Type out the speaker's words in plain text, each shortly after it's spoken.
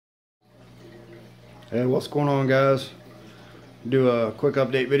Hey, what's going on, guys? Do a quick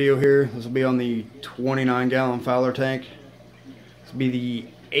update video here. This will be on the 29-gallon Fowler tank. This will be the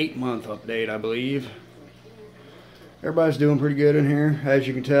 8-month update, I believe. Everybody's doing pretty good in here, as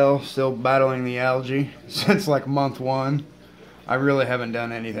you can tell. Still battling the algae since like month 1. I really haven't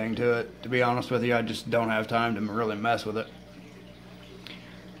done anything to it, to be honest with you. I just don't have time to really mess with it.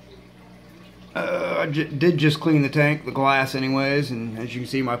 I did just clean the tank, the glass anyways, and as you can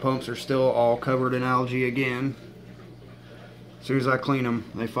see, my pumps are still all covered in algae again. As soon as I clean them,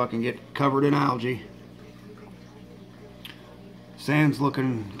 they fucking get covered in algae. Sand's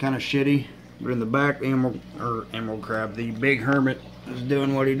looking kind of shitty, but in the back, the emerald crab, the big hermit is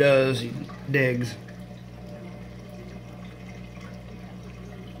doing what he does. He digs.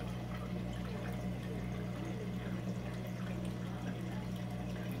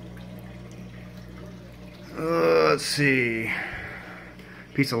 Let's see.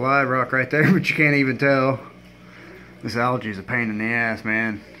 Piece of live rock right there, but you can't even tell. This algae is a pain in the ass,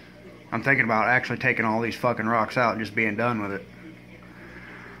 man. I'm thinking about actually taking all these fucking rocks out and just being done with it.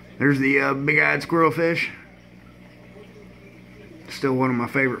 There's the big-eyed squirrelfish. Still one of my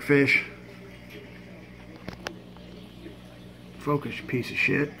favorite fish. Focus, you piece of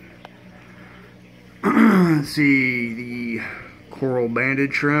shit. Let's see, the coral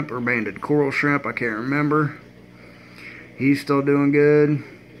banded shrimp, or banded coral shrimp, I can't remember. He's still doing good.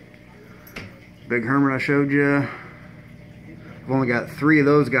 Big hermit I showed you. I've only got 3 of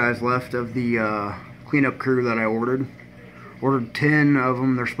those guys left of the cleanup crew that I ordered. Ordered 10 of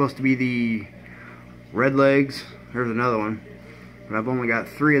them. They're supposed to be the red legs. There's another one. But I've only got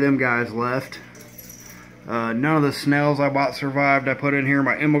 3 of them guys left. None of the snails I bought survived. I put in here.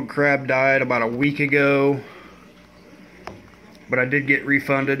 My emerald crab died about a week ago. But I did get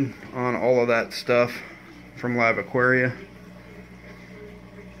refunded on all of that stuff from Live Aquaria.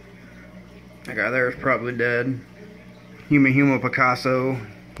 That guy there is probably dead. Huma Picasso,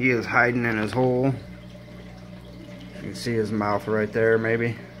 he is hiding in his hole. You can see his mouth right there,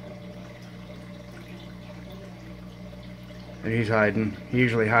 maybe. And he's hiding. He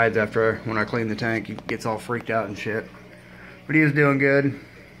usually hides after when I clean the tank. He gets all freaked out and shit. But he is doing good.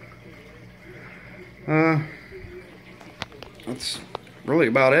 That's really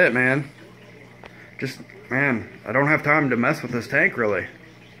about it, man. Man, I don't have time to mess with this tank, really.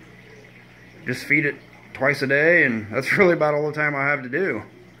 Just feed it twice a day, and that's really about all the time I have to do.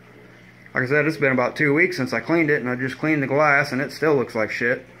 Like I said, it's been about 2 weeks since I cleaned it, and I just cleaned the glass, and it still looks like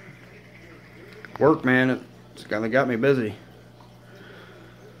shit. Work, man, it's kind of got me busy.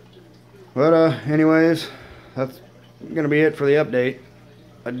 But, anyways, that's gonna be it for the update.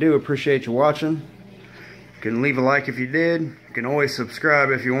 I do appreciate you watching. You can leave a like if you did. You can always subscribe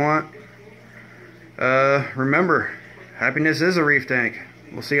if you want. Remember, happiness is a reef tank.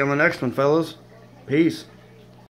 We'll see you on the next one, fellas. Peace.